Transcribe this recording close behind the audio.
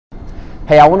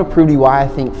Hey, I want to prove to you why I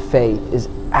think faith is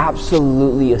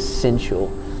absolutely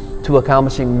essential to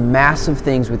accomplishing massive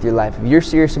things with your life. If you're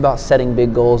serious about setting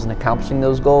big goals and accomplishing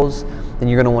those goals, then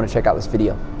you're going to want to check out this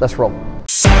video. Let's roll.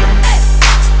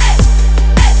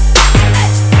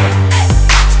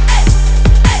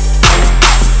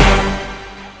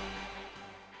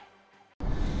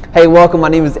 Hey, welcome. My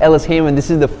name is Ellis.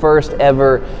 This is the first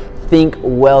ever Think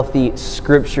Wealthy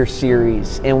scripture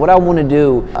series. And what I want to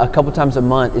do a couple times a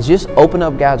month is just open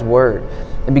up God's Word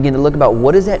and begin to look about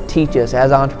what does that teach us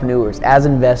as entrepreneurs, as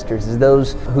investors, as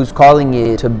those whose calling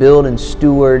is to build and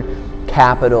steward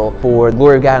capital for the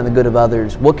glory of God and the good of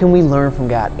others. What can we learn from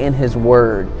God in His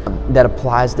Word that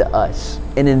applies to us?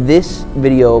 And in this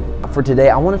video for today,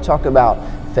 I want to talk about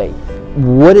faith.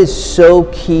 What is so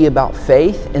key about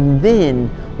faith? And then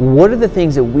what are the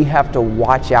things that we have to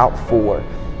watch out for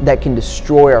that can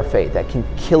destroy our faith, that can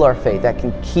kill our faith, that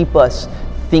can keep us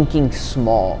thinking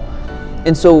small?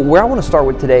 And so where I want to start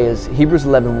with today is Hebrews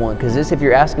 11:1, because this, if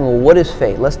you're asking, well, what is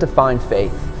faith? Let's define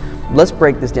faith. Let's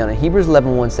break this down. And Hebrews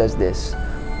 11:1 says this: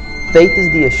 faith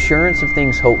is the assurance of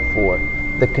things hoped for,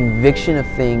 the conviction of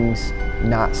things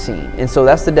not seen. And so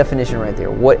that's the definition right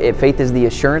there. Faith is the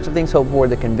assurance of things hoped for,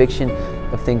 the conviction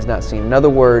of things not seen. In other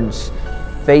words,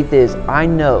 faith is, I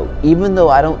know, even though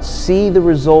I don't see the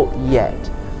result yet,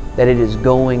 that it is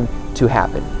going to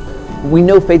happen. We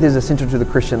know faith is essential to the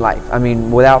Christian life. I mean,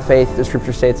 without faith, the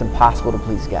scriptures say it's impossible to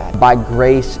please God. By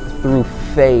grace, through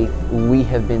faith, we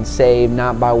have been saved,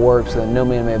 not by works, so that no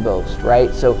man may boast,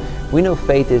 right? So we know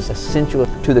faith is essential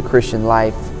to the Christian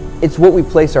life. It's what we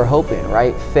place our hope in,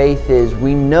 right? Faith is,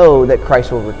 we know that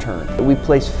Christ will return. We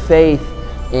place faith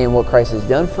in what Christ has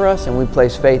done for us, and we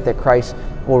place faith that Christ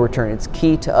will return. It's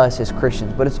key to us as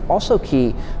Christians, but it's also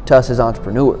key to us as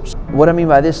entrepreneurs. What I mean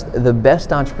by this, the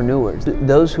best entrepreneurs,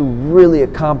 those who really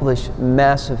accomplish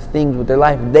massive things with their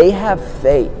life, they have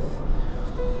faith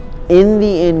in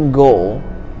the end goal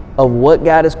of what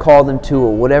God has called them to,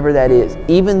 or whatever that is.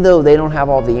 Even though they don't have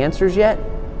all the answers yet,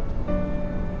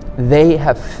 they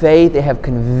have faith, they have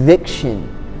conviction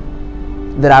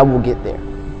that I will get there.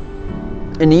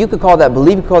 And you could call that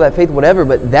belief, you could call that faith, whatever,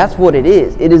 but that's what it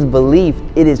is. It is belief,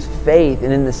 it is faith.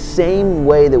 And in the same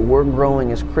way that we're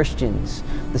growing as Christians,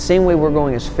 the same way we're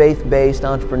growing as faith-based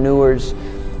entrepreneurs,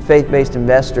 faith-based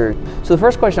investors. So the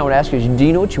first question I want to ask you is, do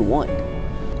you know what you want?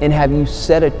 And have you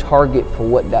set a target for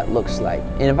what that looks like?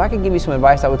 And if I could give you some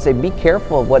advice, I would say be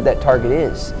careful of what that target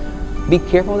is. Be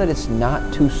careful that it's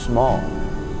not too small.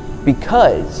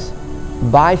 Because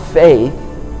by faith,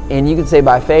 and you can say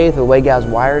by faith, the way God's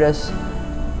wired us,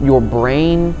 your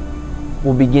brain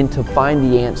will begin to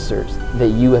find the answers that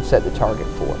you have set the target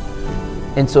for.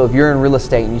 And so if you're in real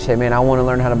estate and you say, man, I want to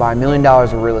learn how to buy $1 million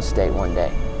of real estate one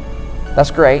day,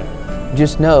 that's great.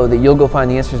 Just know that you'll go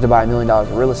find the answers to buy $1 million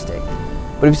of real estate.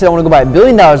 But if you say, I want to go buy $1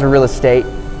 billion of real estate,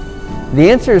 the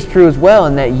answer is true as well,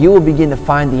 in that you will begin to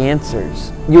find the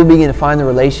answers. You'll begin to find the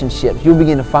relationships. You'll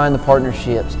begin to find the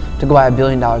partnerships to go buy $1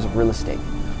 billion of real estate.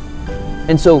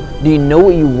 And so, do you know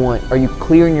what you want? Are you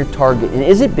clear in your target? And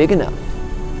is it big enough?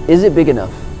 Is it big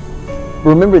enough?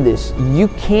 Remember this, you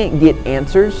can't get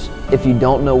answers if you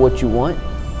don't know what you want,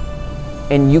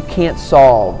 and you can't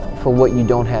solve for what you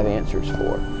don't have answers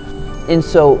for. And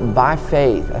so, by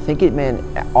faith, I think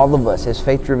all of us as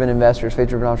faith-driven investors,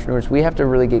 faith-driven entrepreneurs, we have to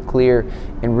really get clear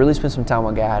and really spend some time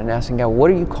with God and asking God,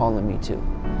 what are you calling me to?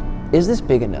 Is this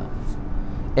big enough?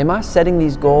 Am I setting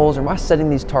these goals, or am I setting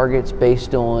these targets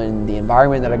based on the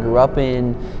environment that I grew up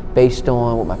in, based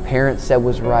on what my parents said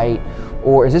was right,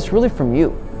 or is this really from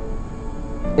you?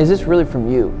 Is this really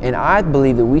from you? And I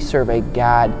believe that we serve a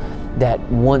God that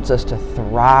wants us to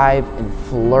thrive and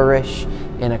flourish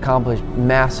and accomplish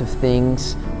massive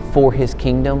things for His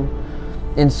kingdom.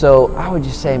 And so I would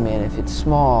just say, man, if it's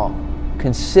small,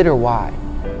 consider why.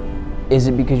 Is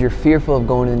it because you're fearful of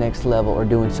going to the next level or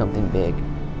doing something big?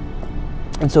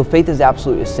 And so faith is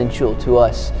absolutely essential to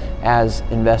us as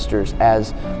investors,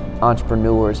 as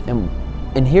entrepreneurs.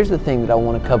 And here's the thing that I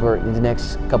want to cover in the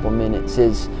next couple of minutes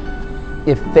is,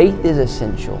 if faith is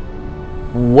essential,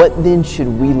 what then should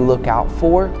we look out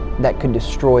for that could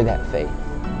destroy that faith?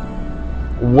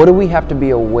 What do we have to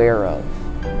be aware of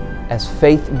as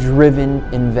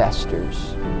faith-driven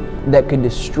investors that could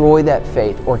destroy that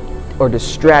faith, or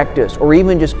distract us, or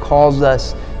even just cause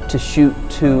us to shoot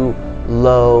too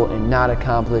low and not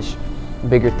accomplish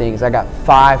bigger things? I got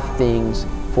 5 things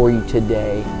for you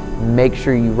today. Make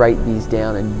sure you write these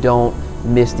down and don't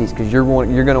miss these, because you're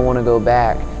going to want to go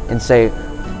back and say,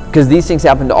 because these things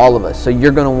happen to all of us, so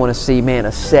you're going to want to see, man,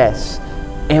 assess,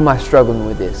 am I struggling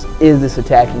with this? Is this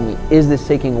attacking me? Is this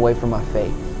taking away from my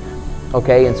faith?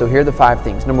 Okay, and so here are the 5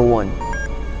 things. Number 1,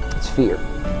 It's fear.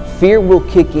 Fear will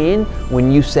kick in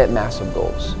when you set massive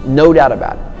goals. No doubt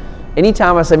about it.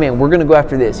 Anytime I say, man, we're going to go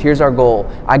after this, here's our goal,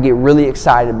 I get really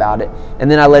excited about it.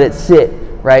 And then I let it sit,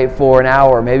 right, for an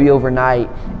hour, maybe overnight.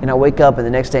 And I wake up and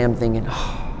the next day I'm thinking,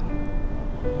 oh,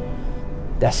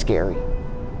 that's scary.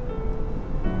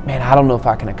 Man, I don't know if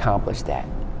I can accomplish that.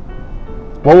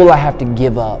 What will I have to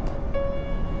give up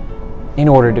in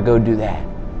order to go do that?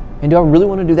 And do I really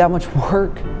want to do that much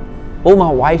work? What will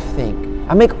my wife think?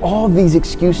 I make all these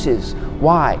excuses.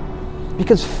 Why?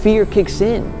 Because fear kicks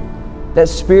in. That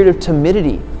spirit of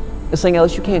timidity. It's saying,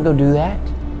 Ellis, you can't go do that.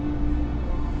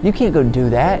 You can't go do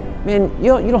that. Man,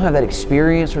 you don't have that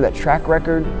experience or that track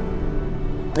record.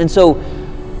 And so,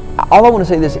 all I want to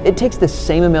say is this, it takes the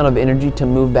same amount of energy to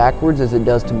move backwards as it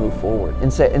does to move forward.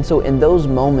 And so in those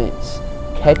moments,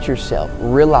 catch yourself,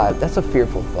 realize that's a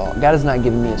fearful thought. God has not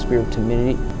given me a spirit of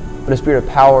timidity, but a spirit of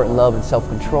power and love and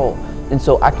self-control. And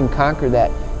so I can conquer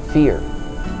that fear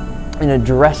and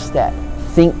address that.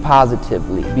 Think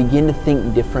positively, begin to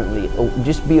think differently.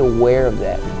 Just be aware of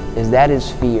that, as that is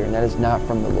fear and that is not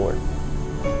from the Lord.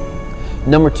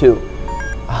 Number 2,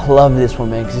 I love this one,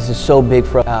 man, because this is so big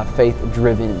for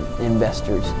faith-driven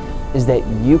investors, is that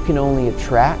you can only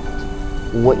attract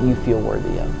what you feel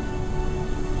worthy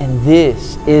of. And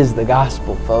this is the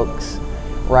gospel, folks,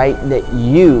 right? That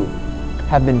you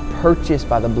have been purchased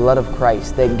by the blood of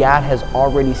Christ, that God has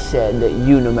already said that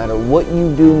you, no matter what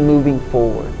you do moving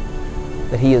forward,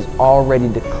 that He has already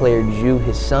declared you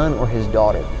His son or His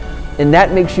daughter. And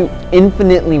that makes you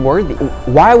infinitely worthy.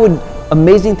 Why would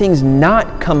amazing things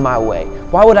not come my way?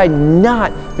 Why would I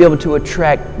not be able to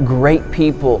attract great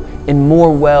people and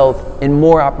more wealth and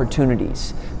more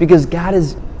opportunities? Because God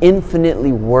is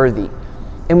infinitely worthy.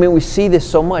 And when we see this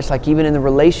so much, like even in the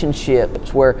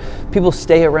relationships where people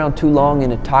stay around too long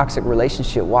in a toxic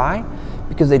relationship. Why?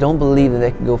 Because they don't believe that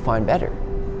they can go find better.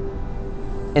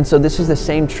 And so this is the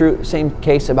same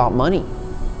case about money.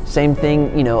 Same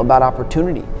thing, about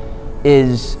opportunity.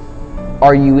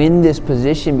 Are you in this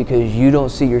position because you don't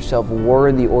see yourself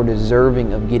worthy or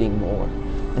deserving of getting more?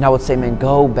 And I would say, man,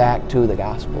 go back to the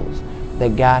Gospels,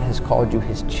 that God has called you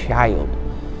His child.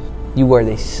 You are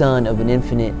the son of an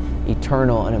infinite,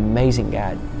 eternal, and amazing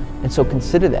God. And so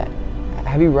consider that.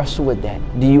 Have you wrestled with that?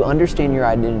 Do you understand your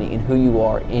identity and who you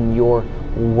are in your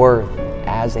worth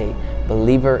as a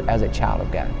believer, as a child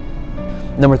of God?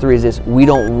 Number 3 is this: we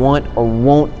don't want or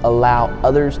won't allow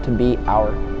others to be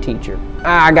our teacher.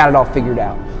 I got it all figured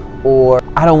out. Or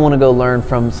I don't want to go learn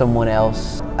from someone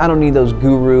else. I don't need those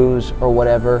gurus or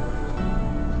whatever.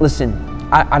 Listen,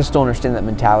 I just don't understand that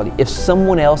mentality. If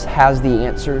someone else has the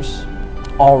answers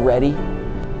already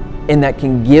and that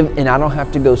can give, and I don't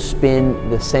have to go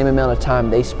spend the same amount of time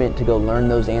they spent to go learn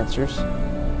those answers,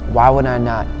 why would I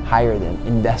not hire them,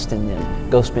 invest in them,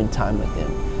 go spend time with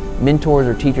them? Mentors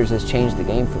or teachers has changed the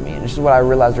game for me. And this is what I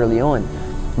realized early on.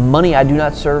 Money, I do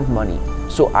not serve money.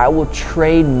 So I will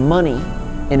trade money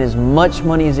and as much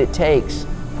money as it takes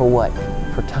for what?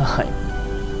 For time.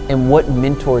 And what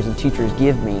mentors and teachers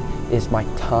give me is my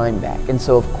time back. And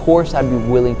so of course I'd be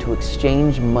willing to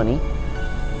exchange money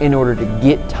in order to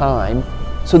get time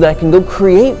so that I can go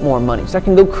create more money, so I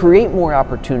can go create more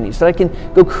opportunities, so that I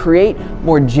can go create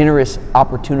more generous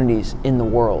opportunities in the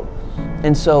world.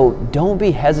 And so don't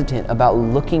be hesitant about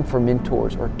looking for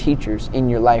mentors or teachers in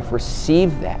your life.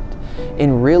 Receive that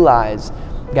and realize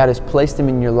God has placed them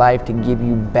in your life to give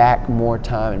you back more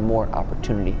time and more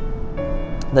opportunity.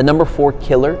 The number 4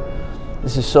 killer,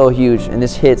 this is so huge, and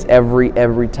this hits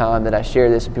every time that I share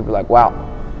this, and people are like, wow,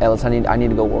 Ellis, I need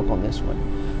to go work on this one.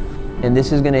 And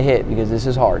this is going to hit because this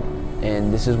is hard,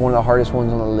 and this is one of the hardest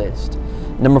ones on the list.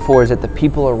 Number 4 is that the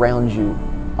people around you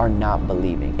are not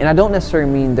believing. And I don't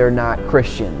necessarily mean they're not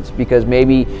Christians, because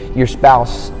maybe your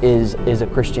spouse is a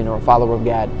Christian or a follower of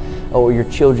God, or your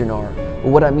children are. But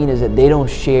what I mean is that they don't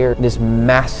share this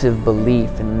massive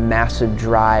belief and massive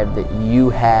drive that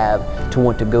you have to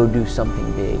want to go do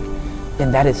something big.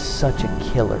 And that is such a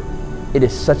killer. It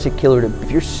is such a killer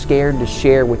if you're scared to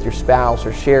share with your spouse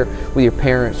or share with your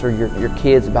parents or your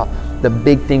kids about the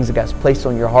big things that God's placed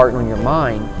on your heart and on your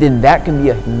mind, then that can be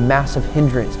a massive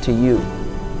hindrance to you.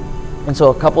 And so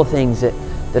a couple of things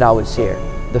that I would share.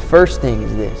 The first thing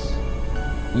is this: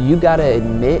 you got to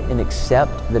admit and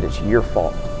accept that it's your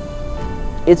fault.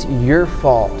 It's your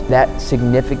fault that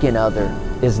significant other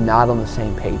is not on the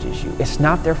same page as you. It's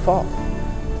not their fault,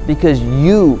 because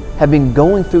you have been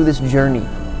going through this journey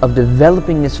of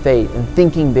developing this faith and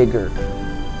thinking bigger,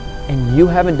 and you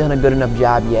haven't done a good enough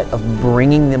job yet of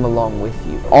bringing them along with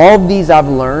you. All of these I've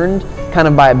learned kind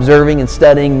of by observing and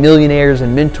studying millionaires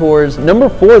and mentors. Number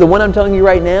 4, the one I'm telling you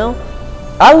right now,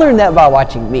 I learned that by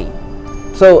watching me.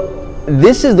 So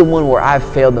this is the one where I've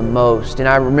failed the most. And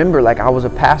I remember, like, I was a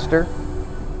pastor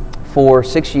for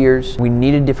 6 years. We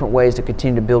needed different ways to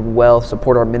continue to build wealth,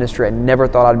 support our ministry. I never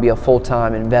thought I'd be a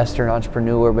full-time investor and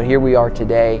entrepreneur, but here we are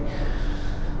today.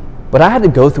 But I had to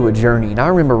go through a journey, and I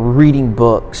remember reading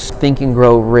books, Think and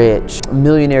Grow Rich,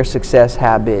 Millionaire Success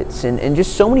Habits, and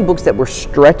just so many books that were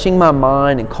stretching my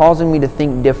mind and causing me to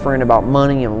think different about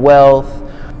money and wealth.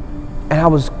 And I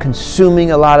was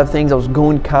consuming a lot of things. I was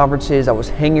going to conferences. I was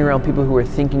hanging around people who were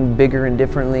thinking bigger and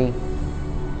differently.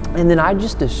 And then I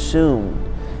just assumed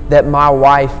that my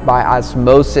wife, by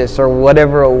osmosis or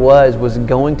whatever it was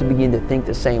going to begin to think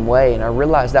the same way. And I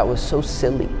realized that was so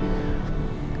silly,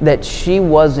 that she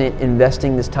wasn't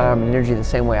investing this time and energy the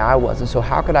same way I was. And so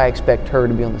how could I expect her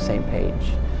to be on the same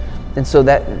page? And so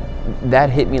that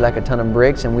hit me like a ton of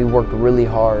bricks, and we worked really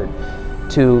hard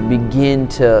to begin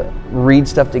to read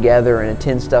stuff together and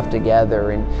attend stuff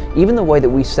together. And even the way that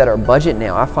we set our budget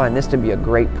now, I find this to be a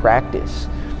great practice.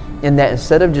 In that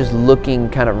instead of just looking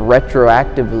kind of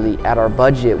retroactively at our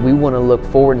budget, we want to look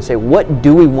forward and say, what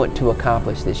do we want to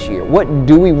accomplish this year? What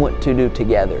do we want to do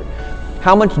together?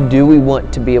 How much do we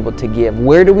want to be able to give?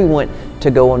 Where do we want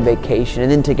to go on vacation?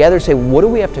 And then together say, what do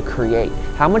we have to create?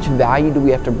 How much value do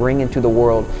we have to bring into the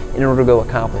world in order to go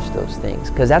accomplish those things?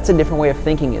 Because that's a different way of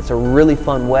thinking. It's a really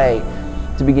fun way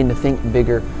to begin to think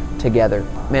bigger together.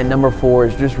 Man, number 4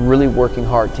 is just really working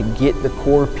hard to get the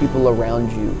core people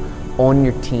around you on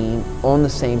your team, on the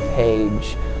same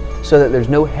page, so that there's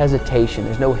no hesitation,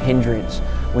 there's no hindrance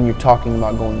when you're talking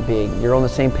about going big. You're on the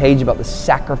same page about the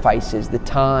sacrifices, the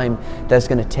time that's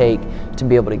going to take to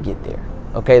be able to get there.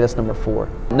 Okay, that's number 4.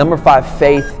 Number 5,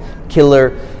 faith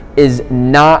killer, is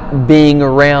not being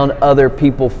around other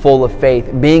people full of faith,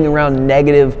 being around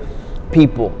negative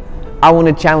people. I want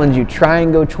to challenge you, try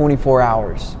and go 24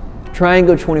 hours. Try and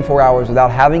go 24 hours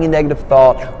without having a negative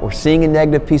thought or seeing a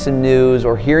negative piece of news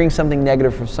or hearing something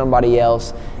negative from somebody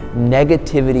else.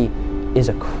 Negativity is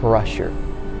a crusher.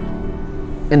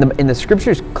 And the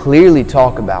scriptures clearly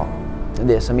talk about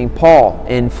this. I mean, Paul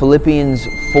in Philippians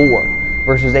 4,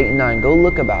 verses 8 and 9, go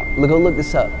look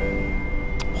this up.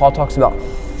 Paul talks about,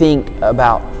 think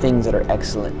about things that are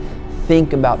excellent.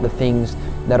 Think about the things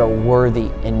that are worthy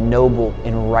and noble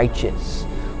and righteous.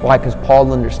 Why? Because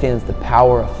Paul understands the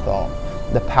power of thought,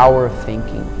 the power of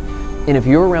thinking. And if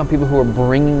you're around people who are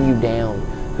bringing you down,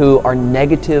 who are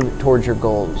negative towards your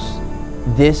goals,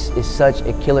 this is such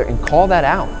a killer. And call that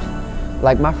out.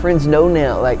 Like, my friends know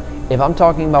now, like, if I'm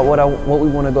talking about what we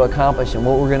want to go accomplish and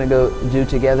what we're going to go do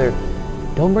together,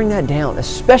 don't bring that down,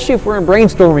 especially if we're in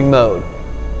brainstorming mode,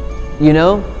 you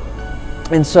know?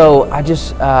 And so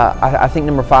I think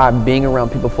number 5, being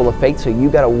around people full of faith. So you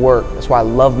got to work. That's why I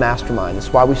love Mastermind.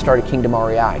 That's why we started Kingdom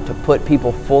REI, to put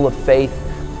people full of faith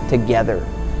together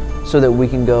so that we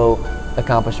can go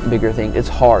accomplish bigger things. It's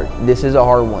hard. This is a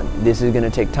hard one. This is going to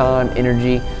take time,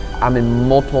 energy. I'm in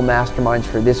multiple masterminds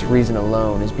for this reason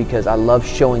alone, is because I love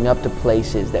showing up to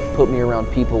places that put me around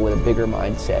people with a bigger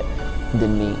mindset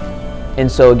than me. And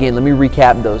so again, let me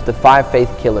recap those. The 5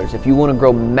 faith killers. If you want to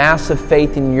grow massive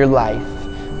faith in your life,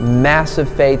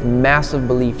 massive faith, massive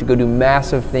belief to go do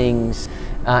massive things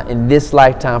in this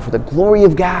lifetime for the glory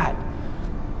of God,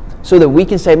 so that we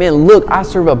can say, man, look, I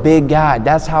serve a big God.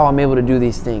 That's how I'm able to do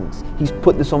these things. He's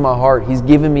put this on my heart. He's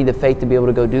given me the faith to be able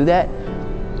to go do that.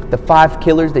 The 5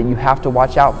 killers that you have to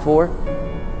watch out for,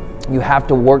 you have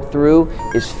to work through,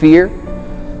 is fear,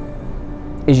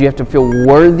 is you have to feel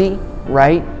worthy,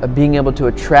 right, of being able to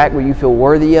attract what you feel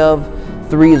worthy of.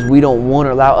 3 is we don't want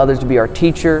to allow others to be our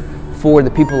teacher. 4,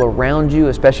 the people around you,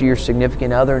 especially your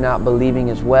significant other, not believing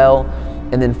as well.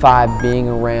 And then 5, being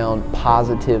around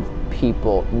positive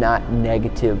people, not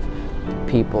negative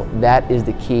people. That is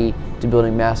the key to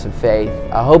building massive faith.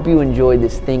 I hope you enjoyed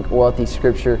this Think Wealthy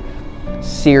Scripture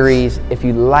series. If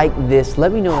you like this,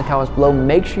 let me know in the comments below.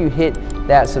 Make sure you hit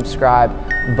that subscribe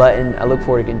button. I look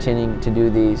forward to continuing to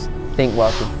do these. Think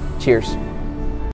Wealthy. Cheers.